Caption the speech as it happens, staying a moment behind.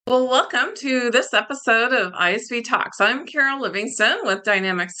Well, welcome to this episode of ISV Talks. I'm Carol Livingston with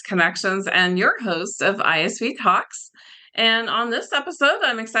Dynamics Connections and your host of ISV Talks. And on this episode,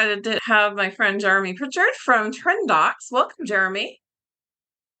 I'm excited to have my friend Jeremy Pritchard from TrendDocs. Welcome, Jeremy.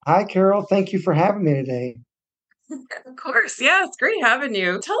 Hi, Carol. Thank you for having me today. Of course. Yeah, it's great having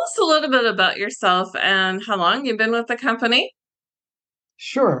you. Tell us a little bit about yourself and how long you've been with the company.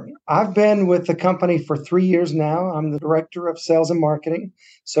 Sure. I've been with the company for 3 years now. I'm the director of sales and marketing.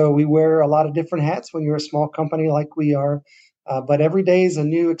 So we wear a lot of different hats when you're a small company like we are. But every day is a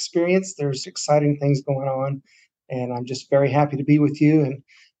new experience. There's exciting things going on. And I'm just very happy to be with you and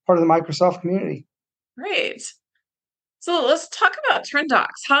part of the Microsoft community. Great. So let's talk about TrendDocs.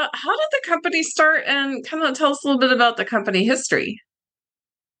 How did the company start and kind of tell us a little bit about the company history?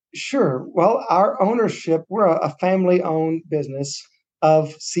 Sure. Well, our ownership, we're a family owned business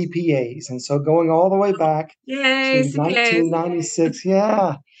of CPAs. And so going all the way back Yay, to CPAs. 1996,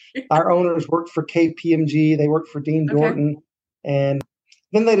 yeah, our owners worked for KPMG, they worked for Dean Okay. Dorton, and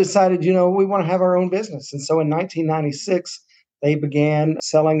then they decided, we want to have our own business. And so in 1996, they began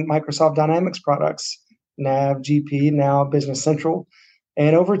selling Microsoft Dynamics products, Nav, GP, now Business Central.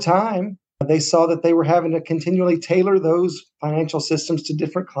 And over time, they saw that they were having to continually tailor those financial systems to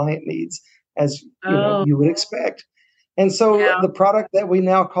different client needs, as Oh, you would expect. And so yeah. the product that we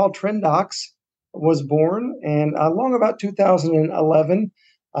now call TrendDocs was born, and along about 2011,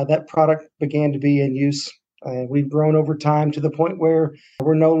 that product began to be in use. We've grown over time to the point where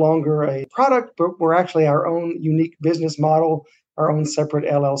we're no longer a product, but we're actually our own unique business model, our own separate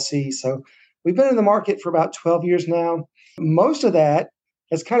LLC. So we've been in the market for about 12 years now. Most of that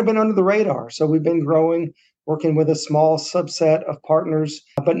has kind of been under the radar. So we've been growing, working with a small subset of partners,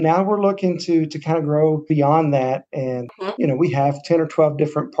 but now we're looking to kind of grow beyond that. And we have 10 or 12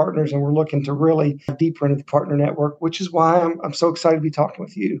 different partners, and we're looking to really dive deeper into the partner network, which is why I'm so excited to be talking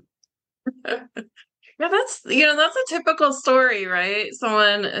with you. Yeah, that's a typical story, right?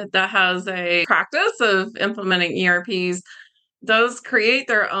 Someone that has a practice of implementing ERPs does create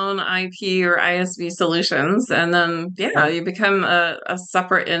their own IP or ISV solutions. And then, yeah, Right. you become a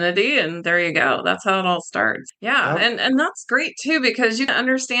separate entity and there you go. That's how it all starts. Yeah. Yep. And that's great too, because you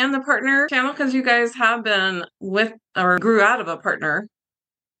understand the partner channel because you guys have been with or grew out of a partner.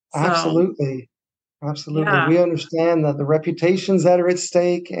 So, Absolutely. Absolutely. yeah. We understand that the reputations that are at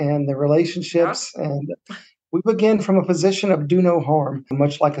stake and the Yep. relationships, and we begin from a position of do no harm,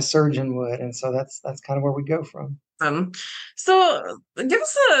 much like a surgeon would. And so that's kind of where we go from. Awesome. So, give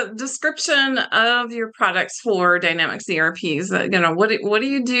us a description of your products for Dynamics ERPs. What do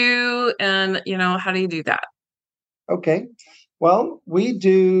you do, and how do you do that? Okay. Well,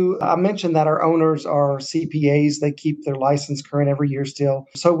 I mentioned that our owners are CPAs. They keep their license current every year still.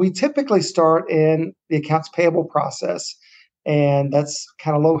 So we typically start in the accounts payable process, and that's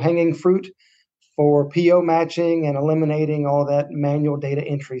kind of low hanging fruit for PO matching and eliminating all that manual data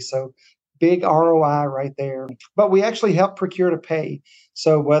entry. So big ROI right there. But we actually help procure to pay.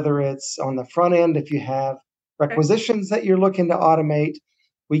 So whether it's on the front end, if you have Okay. requisitions that you're looking to automate,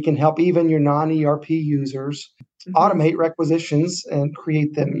 we can help even your non-ERP users Mhm. automate requisitions and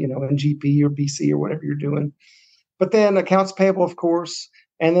create them, in GP or BC or whatever you're doing. But then accounts payable, of course.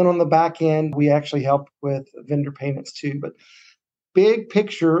 And then on the back end, we actually help with vendor payments too. But big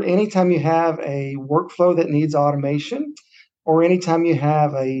picture, anytime you have a workflow that needs automation, or anytime you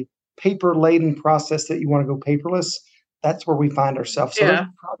have a paper laden process that you want to go paperless, that's where we find ourselves. So there's Yeah.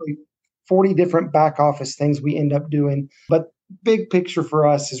 probably 40 different back office things we end up doing. But big picture for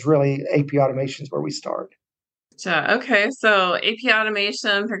us is really AP automation is where we start. Okay. So AP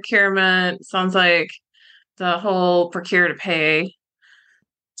automation, procurement sounds like the whole procure to pay.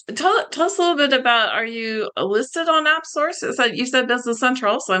 Tell us a little bit about, are you listed on AppSource? You said Business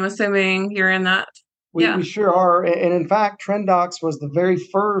Central, so I'm assuming you're in that. We Yeah. sure are. And in fact, TrendDocs was the very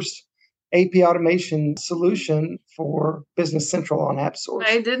first AP automation solution for Business Central on AppSource.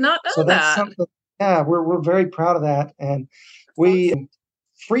 I did not know So that's that. something, yeah, we're very proud of that. And we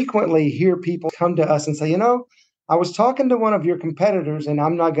frequently hear people come to us and say, I was talking to one of your competitors, and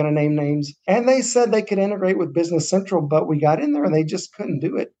I'm not going to name names, and they said they could integrate with Business Central, but we got in there and they just couldn't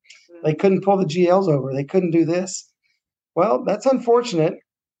do it. They couldn't pull the GLs over. They couldn't do this. Well, that's unfortunate.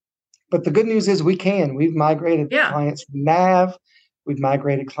 But the good news is we can. We've migrated Yeah. clients from Nav, we've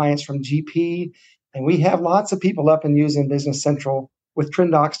migrated clients from GP, and we have lots of people up and using Business Central with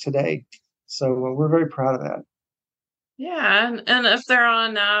TrendDocs today. So we're very proud of that. Yeah, and if they're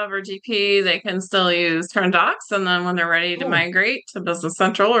on Nav or GP, they can still use TurnDocs, and then when they're ready to Yeah, migrate to Business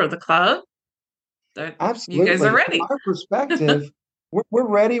Central or the cloud, you guys are absolutely. From ready. our perspective, we're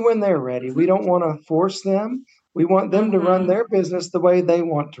ready when they're ready. We don't want to force them. We want them to run Mm-hmm. their business the way they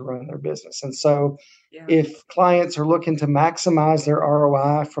want to run their business. And so Yeah. if clients are looking to maximize their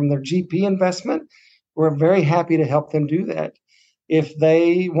ROI from their GP investment, we're very happy to help them do that. If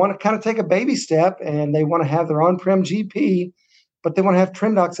they want to kind of take a baby step and they want to have their on-prem GP, but they want to have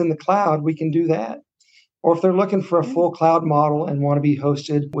Trendox in the cloud, we can do that. Or if they're looking for a full cloud model and want to be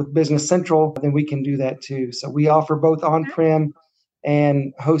hosted with Business Central, then we can do that too. So we offer both on-prem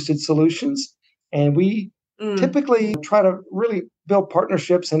and hosted solutions. And we Mm, typically try to really build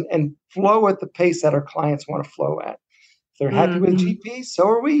partnerships and flow at the pace that our clients want to flow at. If they're happy with mm. GP, so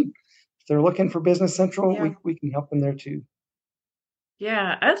are we. If they're looking for Business Central, Yeah. we can help them there too.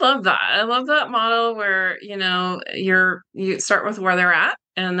 Yeah, I love that. I love that model where, you start with where they're at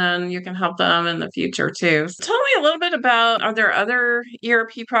and then you can help them in the future too. So tell me a little bit about, are there other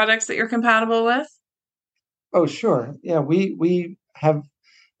ERP products that you're compatible with? Oh, sure. Yeah, we have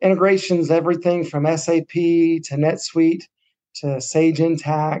integrations, everything from SAP to NetSuite to Sage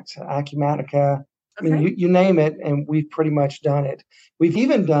Intacct, Acumatica. I mean, Okay. you name it, and we've pretty much done it. We've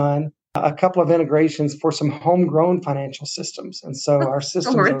even done a couple of integrations for some homegrown financial systems. And so our Oh,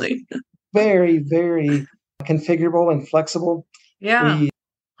 systems are really? very, very configurable and flexible. Yeah. We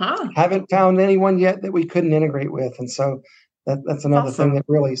Huh. haven't found anyone yet that we couldn't integrate with. And so that's another thing Awesome. that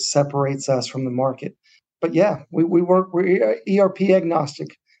really separates us from the market. But yeah, we're ERP agnostic.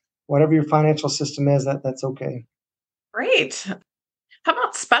 Whatever your financial system is, that's okay. Great. How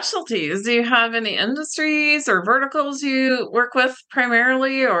about specialties? Do you have any industries or verticals you work with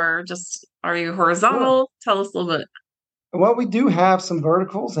primarily, or just are you Sure. horizontal? Tell us a little bit. Well, we do have some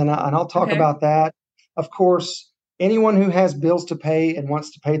verticals, and I'll talk Okay. about that. Of course, anyone who has bills to pay and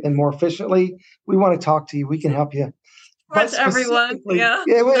wants to pay them more efficiently, we want to talk to you. We can help you. But That's everyone. specifically, Yeah.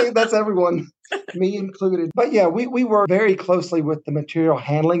 yeah, well, that's everyone, me included. But yeah, we work very closely with the material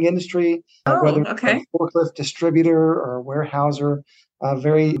handling industry, whether Oh, it's a okay. forklift distributor or a warehouser,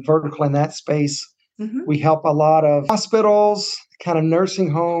 very vertical in that space. Hmm. We help a lot of hospitals, kind of nursing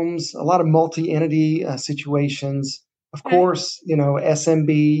homes, a lot of multi-entity situations. Of Okay. course,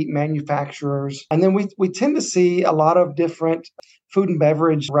 SMB manufacturers, and then we tend to see a lot of different food and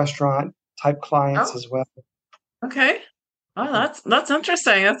beverage restaurant type clients Oh, as well. okay. Oh, that's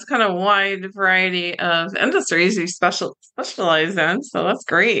interesting. That's kind of wide variety of industries you specialize in. So that's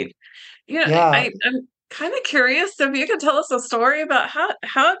great. Yeah, I'm kind of curious if you could tell us a story about how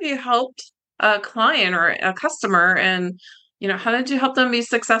have you helped a client or a customer, and how did you help them be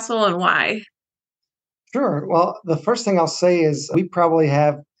successful and why? sure. Well, the first thing I'll say is we probably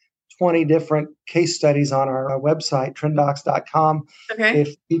have 20 different case studies on our website, trendox.com. Okay.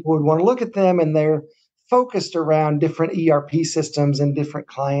 If people would want to look at them, and they're focused around different ERP systems and different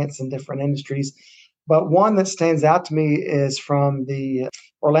clients and different industries. But one that stands out to me is from the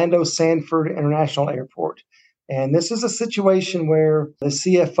Orlando Sanford International Airport. And this is a situation where the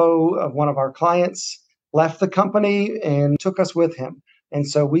CFO of one of our clients left the company and took us with him. And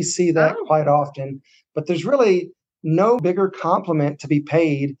so we see that Oh, quite often. But there's really no bigger compliment to be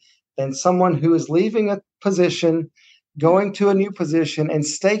paid than someone who is leaving a position, going to a new position, and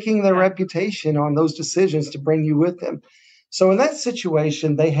staking their yeah. reputation on those decisions to bring you with them. So in that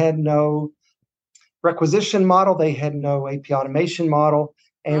situation, they had no requisition model, they had no AP automation model,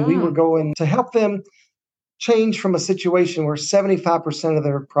 and we were Mm. going to help them change from a situation where 75% of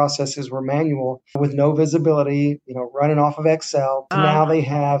their processes were manual with no visibility, running off of Excel, to now Oh, they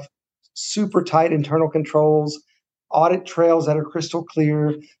have super tight internal controls, audit trails that are crystal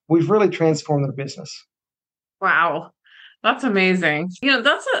clear. We've really transformed their business. wow. That's amazing.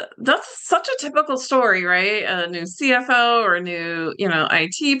 That's such a typical story, right? A new CFO or a new,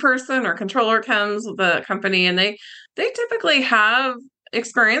 IT person or controller comes with the company, and they typically have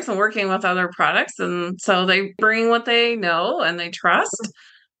experience in working with other products, and so they bring what they know and they trust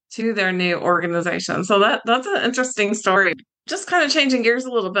to their new organization. So that's an interesting story. Just kind of changing gears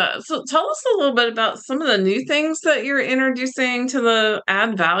a little bit. So tell us a little bit about some of the new things that you're introducing to the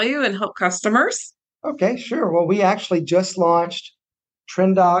add value and help customers. Okay, sure. Well, we actually just launched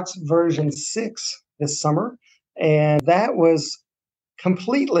Trendox version 6 this summer, and that was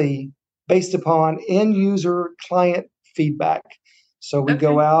completely based upon end user client feedback. So we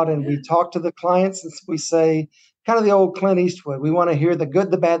go Okay. out and Yeah. we talk to the clients, and we say, kind of the old Clint Eastwood, we want to hear the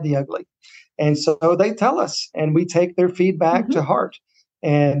good, the bad, the ugly. And so they tell us, and we take their feedback Mhm. to heart.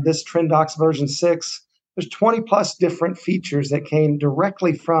 And this Trendox version 6, there's 20 plus different features that came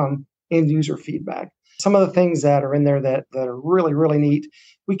directly from end user feedback. Some of the things that are in there that are really, really neat.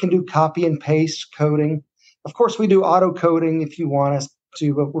 We can do copy and paste coding. Of course, we do auto coding if you want us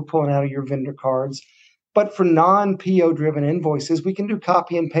to, but we're pulling out of your vendor cards. But for non PO driven invoices, we can do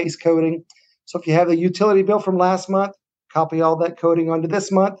copy and paste coding. So if you have the utility bill from last month, copy all that coding onto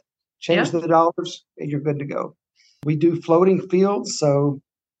this month, change Yeah. the dollars, and you're good to go. We do floating fields, so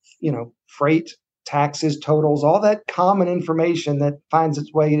freight, taxes, totals, all that common information that finds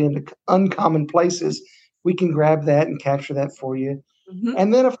its way into uncommon places. We can grab that and capture that for you. Hmm.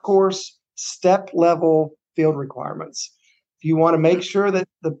 And then, of course, step level field requirements. If you want to make sure that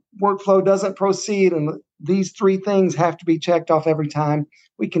the workflow doesn't proceed and these three things have to be checked off every time,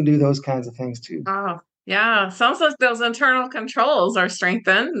 we can do those kinds of things too. Oh, yeah. Sounds like those internal controls are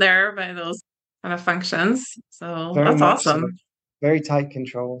strengthened there by those kind of functions. So Very that's much so. awesome. Very tight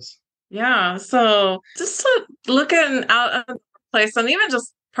controls. Yeah. So just looking out at the place and even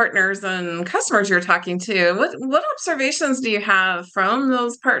just partners and customers you're talking to, what observations do you have from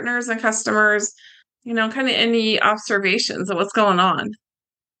those partners and customers? Kind of any observations of what's going on?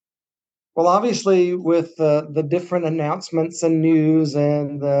 Well, obviously, with the different announcements and news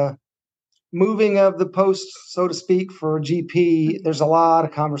and the moving of the post, so to speak, for GP, there's a lot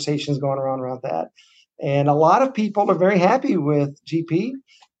of conversations going around that. And a lot of people are very happy with GP,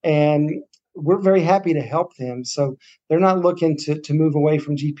 and we're very happy to help them. So they're not looking to move away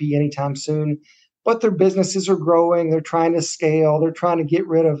from GP anytime soon, but their businesses are growing. They're trying to scale. They're trying to get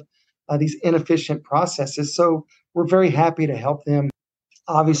rid of these inefficient processes. So we're very happy to help them.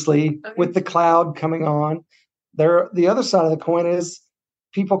 Obviously, Okay. with the cloud coming on, the other side of the coin is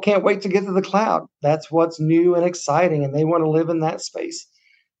people can't wait to get to the cloud. That's what's new and exciting, and they want to live in that space.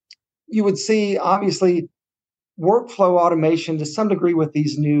 You would see, obviously, workflow automation to some degree with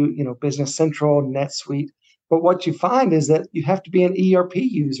these new, Business Central, NetSuite. But what you find is that you have to be an ERP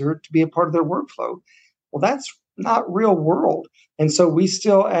user to be a part of their workflow. Well, that's not real world. And so we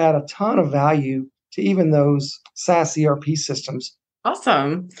still add a ton of value to even those SaaS ERP systems.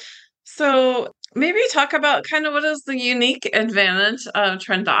 Awesome. So maybe talk about kind of what is the unique advantage of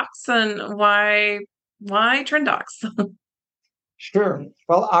Trendox and why Trendox? Sure.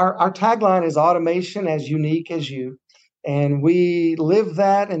 Well, our tagline is automation as unique as you. And we live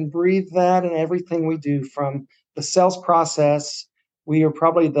that and breathe that in everything we do from the sales process. We are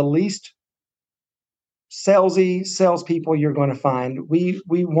probably the least salesy salespeople you're going to find. We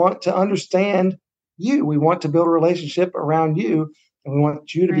want to understand you. We want to build a relationship around you, and we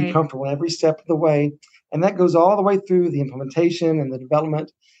want you to be Right. comfortable every step of the way. And that goes all the way through the implementation and the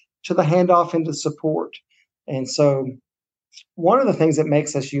development to the handoff into support. And so one of the things that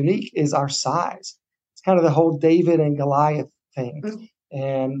makes us unique is our size. It's kind of the whole David and Goliath thing. Mm.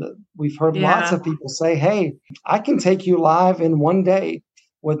 And we've heard lots Yeah. of people say, hey, I can take you live in one day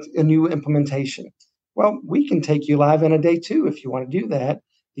with a new implementation. Well, we can take you live in a day too if you want to do that.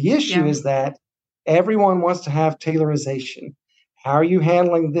 The issue Yeah. is that everyone wants to have tailorization. How are you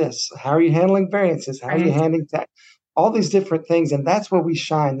handling this? How are you handling variances? How are you Right. handling that? All these different things. And that's where we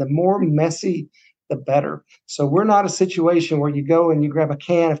shine. The more messy, the better. So we're not a situation where you go and you grab a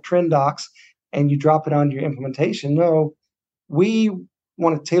can of Trendox and you drop it onto your implementation. No, we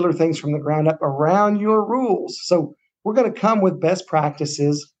want to tailor things from the ground up around your rules. So we're going to come with best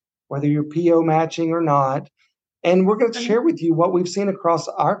practices, whether you're PO matching or not. And we're going to Okay. share with you what we've seen across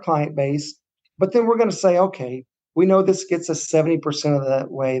our client base. But then we're going to say, okay, we know this gets us 70% of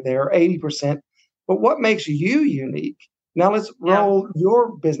that way there, 80%. But what makes you unique? Now let's Yeah. roll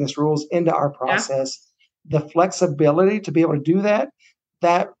your business rules into our Yeah. process. The flexibility to be able to do that,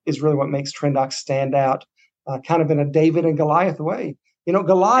 that is really what makes Trendox stand out, kind of in a David and Goliath way. Yeah.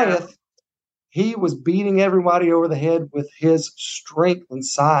 Goliath, he was beating everybody over the head with his strength and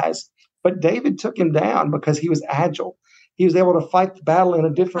size. But David took him down because he was agile. He was able to fight the battle in a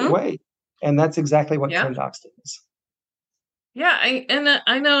different Hmm? way. And that's exactly what Yeah. Trendox does. Yeah,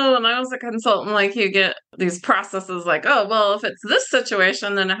 I know when I was a consultant, like you get these processes like, oh, well, if it's this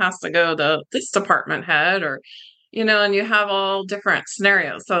situation, then it has to go to this department head or, and you have all different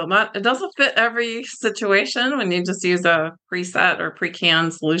scenarios. So it doesn't fit every situation when you just use a preset or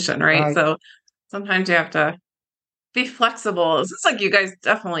pre-canned solution, right? Right. So sometimes you have to be flexible. It seems like you guys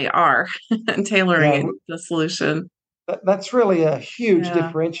definitely are in tailoring Yeah. it, the solution. That's really a huge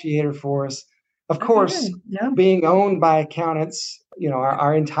Yeah. differentiator for us. Of course, Okay. Yeah. being owned by accountants,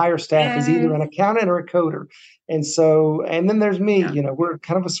 our entire staff is either Yay. an accountant or a coder. And then there's me, Yeah. we're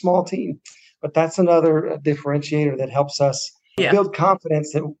kind of a small team, but that's another differentiator that helps us Yeah. build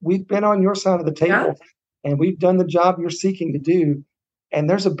confidence that we've been on your side of the Yeah. table and we've done the job you're seeking to do. And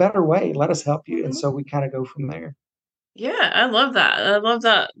there's a better way. Let us help you. And Mhm. so we kind of go from there. Yeah, I love that. I love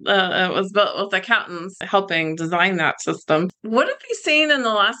that it was built with accountants helping design that system. What have you seen in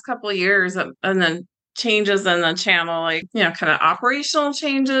the last couple of years and then changes in the channel, like, kind of operational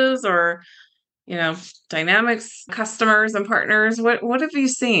changes or, you know, dynamics, customers and partners? What have you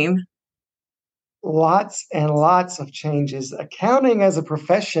seen? Lots and lots of changes. Accounting as a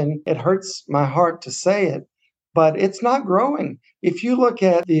profession, it hurts my heart to say it, but it's not growing. If you look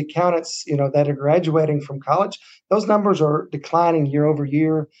at the accountants, that are graduating from college, those numbers are declining year over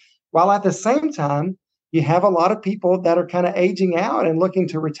year, while at the same time, you have a lot of people that are kind of aging out and looking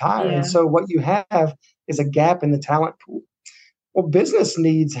to retire. And Yeah. so what you have is a gap in the talent pool. Well, business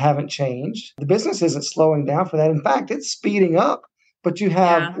needs haven't changed. The business isn't slowing down for that. In fact, it's speeding up, but you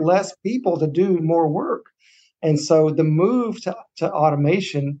have Yeah. less people to do more work. And so the move to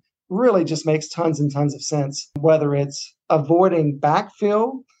automation really just makes tons and tons of sense, whether it's avoiding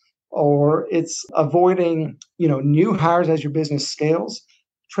backfill or it's avoiding, new hires as your business scales.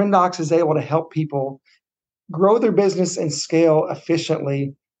 Trendox is able to help people grow their business and scale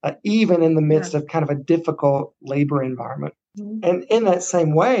efficiently, even in the Yeah. midst of kind of a difficult labor environment. Mhm. And in that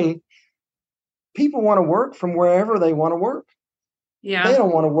same way, people want to work from wherever they want to work. They Yeah.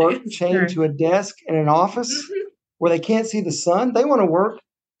 don't want to work It's chained true. to a desk in an office Mhm. where they can't see the sun. They want to work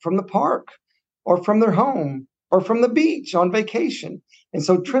from the park or from their home or from the beach on vacation. And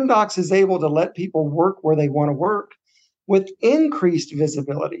so Trendox is able to let people work where they want to work with increased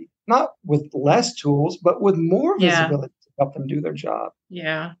visibility, not with less tools, but with more Yeah. visibility to help them do their job.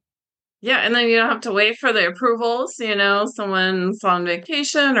 Yeah. Yeah, and then you don't have to wait for the approvals, someone's on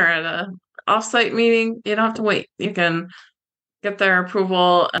vacation or at a offsite meeting. You don't have to wait. You can get their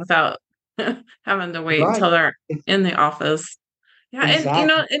approval without having to wait Right. until they're in the office. Yeah, and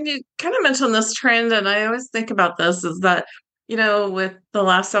Exactly. and you kind of mentioned this trend, and I always think about this is that, with the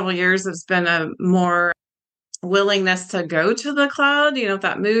last several years, it's been a more willingness to go to the cloud,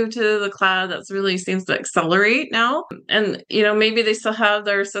 that move to the cloud that's really seems to accelerate now. And, maybe they still have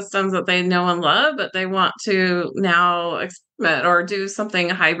their systems that they know and love, but they want to now experiment or do something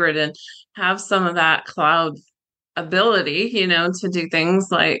hybrid and have some of that cloud ability, to do things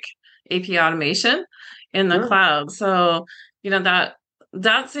like AP automation in the Sure. cloud. So,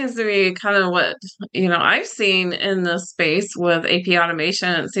 that seems to be kind of what, I've seen in the space with AP automation.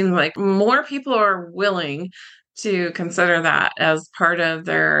 It seems like more people are willing to consider that as part of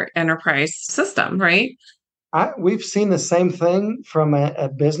their enterprise system, right? We've seen the same thing from a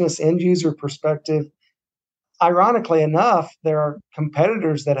business end user perspective. Ironically enough, there are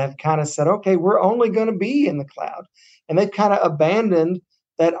competitors that have kind of said, okay, we're only going to be in the cloud. And they've kind of abandoned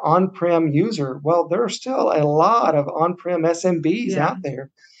that on prem user. Well, there are still a lot of on prem SMBs Yeah. out there.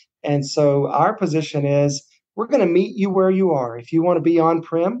 And so our position is we're going to meet you where you are. If you want to be on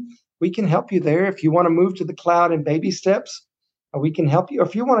prem, we can help you there. If you want to move to the cloud in baby steps, we can help you.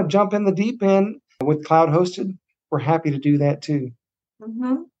 If you want to jump in the deep end with cloud hosted, we're happy to do that too.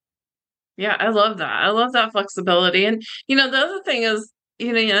 Hmm. Yeah, I love that. I love that flexibility. And, the other thing is,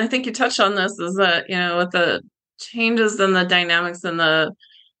 I think you touched on this is that, with the changes in the dynamics in the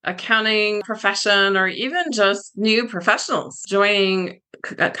accounting profession or even just new professionals joining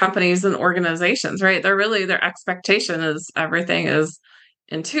companies and organizations, right? Their expectation is everything is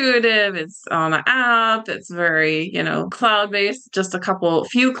intuitive, it's on an app, it's very, cloud based, just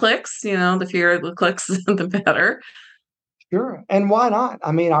few clicks, the fewer the clicks, the better. Sure. And why not?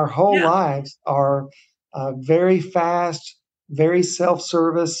 I mean, our whole Yeah. lives are very fast, very self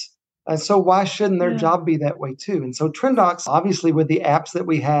service. And so, why shouldn't their Yeah. job be that way too? And so, Trendox, obviously, with the apps that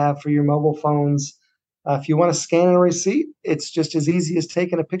we have for your mobile phones, if you want to scan a receipt, it's just as easy as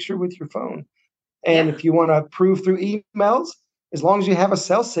taking a picture with your phone. And Yeah. if you want to approve through emails, as long as you have a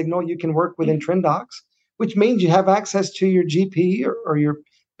cell signal, you can work within Trendox, which means you have access to your GP or your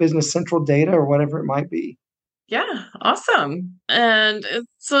Business Central data or whatever it might be. Yeah, awesome. And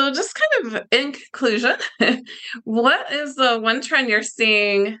so, just kind of in conclusion, what is the one trend you're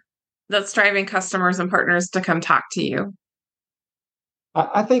seeing that's driving customers and partners to come talk to you?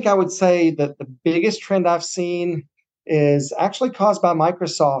 I think I would say that the biggest trend I've seen is actually caused by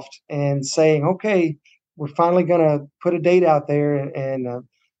Microsoft and saying, okay, we're finally going to put a date out there, and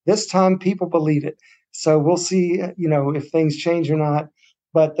this time people believe it. So we'll see, if things change or not.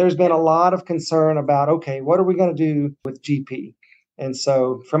 But there's been a lot of concern about, okay, what are we going to do with GP? And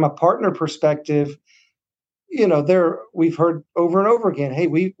so, from a partner perspective, there we've heard over and over again, hey,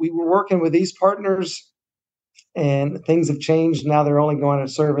 we were working with these partners and things have changed. Now they're only going to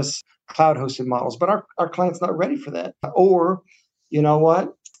service cloud hosted models, but our client's not ready for that. Or, you know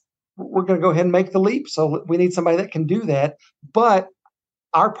what? We're going to go ahead and make the leap. So we need somebody that can do that. But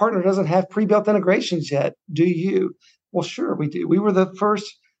our partner doesn't have pre-built integrations yet. Do you? Well, sure, we do. We were the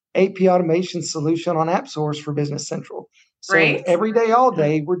first AP automation solution on AppSource for Business Central. So Right? every day, all Yeah.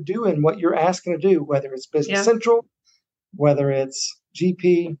 day, we're doing what you're asking to do, whether it's Business Yeah. Central, whether it's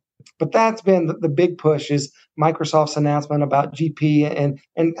GP, But that's been the big push is Microsoft's announcement about GP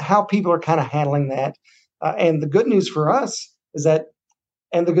and how people are kind of handling that. And the good news for us is that,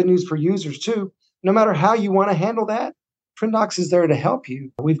 and the good news for users too, no matter how you want to handle that, Trendox is there to help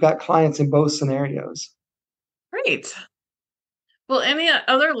you. We've got clients in both scenarios. Great. Well, any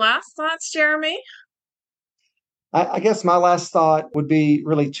other last thoughts, Jeremy? I guess my last thought would be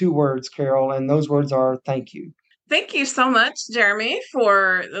really two words, Carol, and those words are thank you. Thank you so much, Jeremy,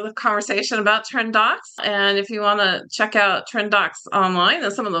 for the conversation about Trendox. And if you want to check out Trendox online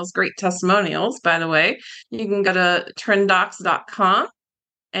and some of those great testimonials, by the way, you can go to trendox.com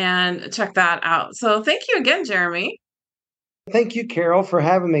and check that out. So thank you again, Jeremy. Thank you, Carol, for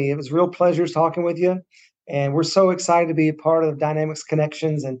having me. It was a real pleasure talking with you. And we're so excited to be a part of Dynamics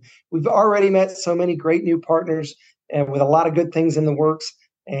Connections. And we've already met so many great new partners and with a lot of good things in the works.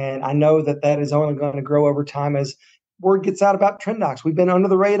 And I know that that is only going to grow over time as word gets out about Trendox. We've been under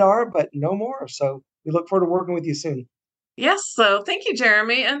the radar, but no more. So we look forward to working with you soon. Yes, so thank you,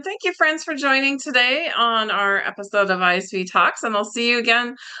 Jeremy. And thank you, friends, for joining today on our episode of ISV Talks. And I'll see you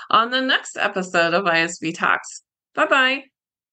again on the next episode of ISV Talks. Bye bye.